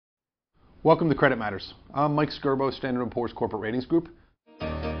Welcome to Credit Matters. I'm Mike Skirbo, Standard & Poor's Corporate Ratings Group.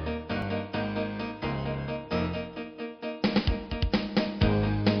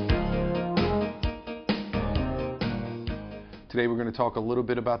 Today we're going to talk a little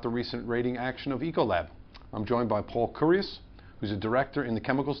bit about the recent rating action of Ecolab. I'm joined by Paul Kurias, who's a director in the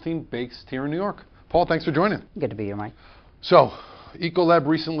chemicals team based here in New York. Paul, thanks for joining. Good to be here, Mike. So, Ecolab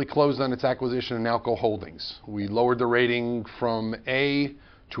recently closed on its acquisition of Nalco Holdings. We lowered the rating from A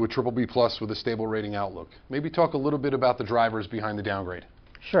to a BBB+ with a stable rating outlook. Maybe talk a little bit about the drivers behind the downgrade.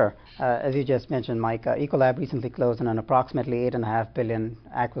 Sure. As you just mentioned, Mike, Ecolab recently closed on an approximately $8.5 billion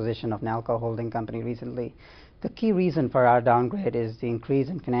acquisition of Nalco Holding Company recently. The key reason for our downgrade is the increase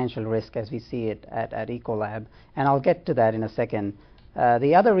in financial risk as we see it at Ecolab, and I'll get to that in a second.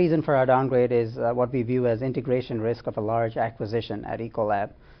 The other reason for our downgrade is what we view as integration risk of a large acquisition at Ecolab.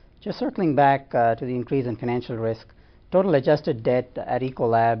 Just circling back to the increase in financial risk, total adjusted debt at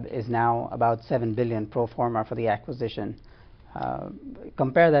Ecolab is now about $7 billion pro forma for the acquisition.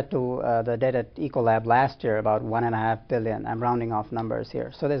 Compare that to the debt at Ecolab last year, about $1.5 billion. I'm rounding off numbers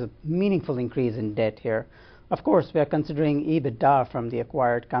here. So there's a meaningful increase in debt here. Of course, we are considering EBITDA from the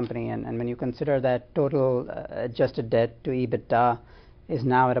acquired company, and when you consider that total adjusted debt to EBITDA is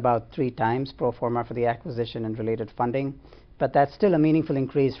now at about 3 times pro forma for the acquisition and related funding. But that's still a meaningful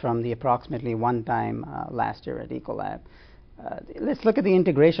increase from the approximately 1 time last year at Ecolab. Let's look at the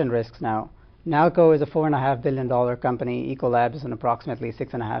integration risks now. Nalco is a $4.5 billion company. Ecolab is an approximately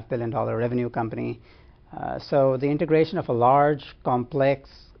 $6.5 billion revenue company. So the integration of a large, complex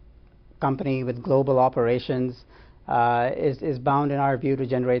company with global operations is bound, in our view, to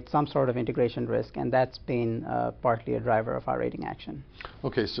generate some sort of integration risk, and that's been partly a driver of our rating action.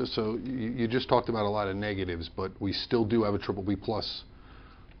 Okay, so you just talked about a lot of negatives, but we still do have a BBB+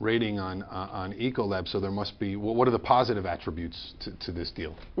 rating on Ecolab, so there must be, what are the positive attributes to this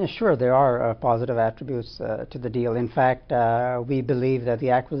deal? Yeah, sure, there are positive attributes to the deal. In fact, we believe that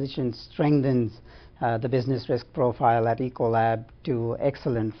the acquisition strengthens the business risk profile at Ecolab to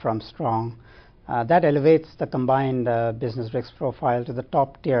excellent from strong. That elevates the combined business risk profile to the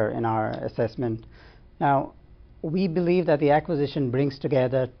top tier in our assessment. Now, we believe that the acquisition brings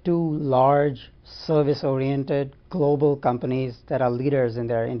together 2 large, service-oriented global companies that are leaders in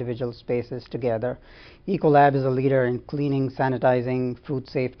their individual spaces together. Ecolab is a leader in cleaning, sanitizing, food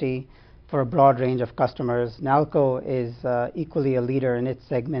safety for a broad range of customers. Nalco is equally a leader in its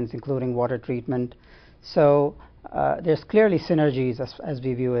segments, including water treatment. So there's clearly synergies as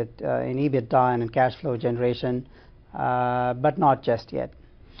we view it in EBITDA and in cash flow generation, but not just yet.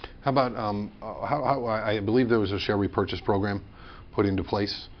 How about, I believe there was a share repurchase program put into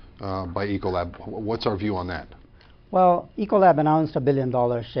place by Ecolab. What's our view on that? Well, Ecolab announced $1 billion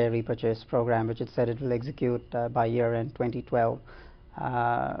share repurchase program, which it said it will execute by year-end 2012.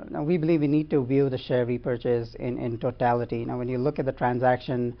 Now, we believe we need to view the share repurchase in totality. Now, when you look at the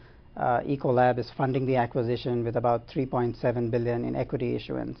transaction, Ecolab is funding the acquisition with about $3.7 billion in equity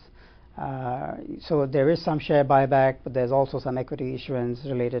issuance. So there is some share buyback, but there's also some equity issuance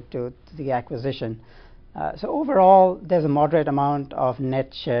related to the acquisition. So overall, there's a moderate amount of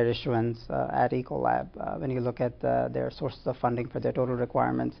net share issuance at Ecolab when you look at their sources of funding for their total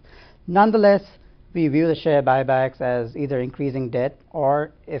requirements. Nonetheless, we view the share buybacks as either increasing debt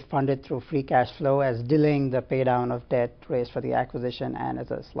or, if funded through free cash flow, as delaying the pay down of debt raised for the acquisition and as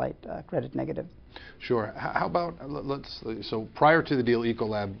a slight credit negative. Sure. How about, so prior to the deal,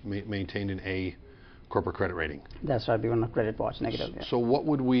 Ecolab maintained an A corporate credit rating. That's right. We were on a CreditWatch negative. Yeah. So what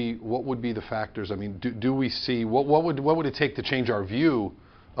would be the factors? I mean, do we see, what would it take to change our view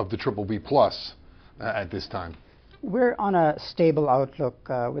of the BBB+ at this time? We're on a stable outlook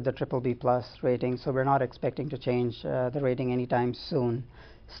with the BBB+ rating, so we're not expecting to change the rating anytime soon.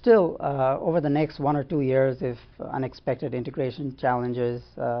 Still, over the next 1 or 2 years, if unexpected integration challenges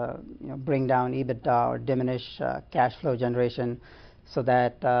bring down EBITDA or diminish cash flow generation so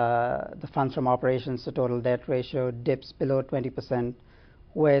that the funds from operations to total debt ratio dips below 20%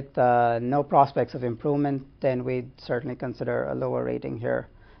 with no prospects of improvement, then we'd certainly consider a lower rating here.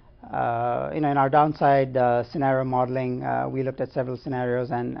 In our downside scenario modeling, we looked at several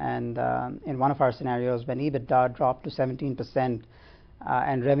scenarios, and in one of our scenarios, when EBITDA dropped to 17%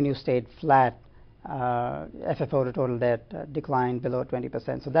 and revenue stayed flat, FFO to total debt declined below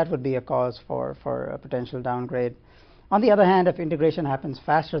 20%. So that would be a cause for a potential downgrade. On the other hand, if integration happens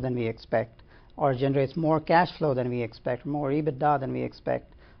faster than we expect or generates more cash flow than we expect, more EBITDA than we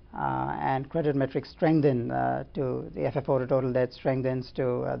expect, and credit metrics strengthen to the FFO to total debt strengthens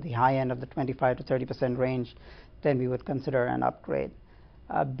to the high end of the 25 to 30% range, then we would consider an upgrade.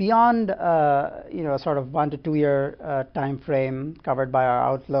 Beyond sort of 1 to 2 year time frame covered by our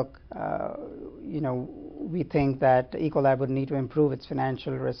outlook, we think that Ecolab would need to improve its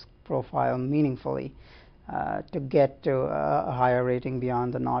financial risk profile meaningfully to get to a higher rating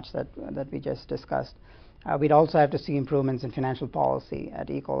beyond the notch that we just discussed. We'd also have to see improvements in financial policy at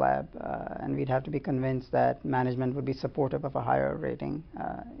Ecolab, and we'd have to be convinced that management would be supportive of a higher rating.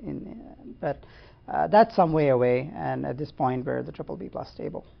 But that's some way away, and at this point, we're the BBB+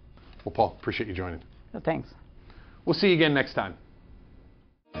 stable. Well, Paul, appreciate you joining. Thanks. We'll see you again next time.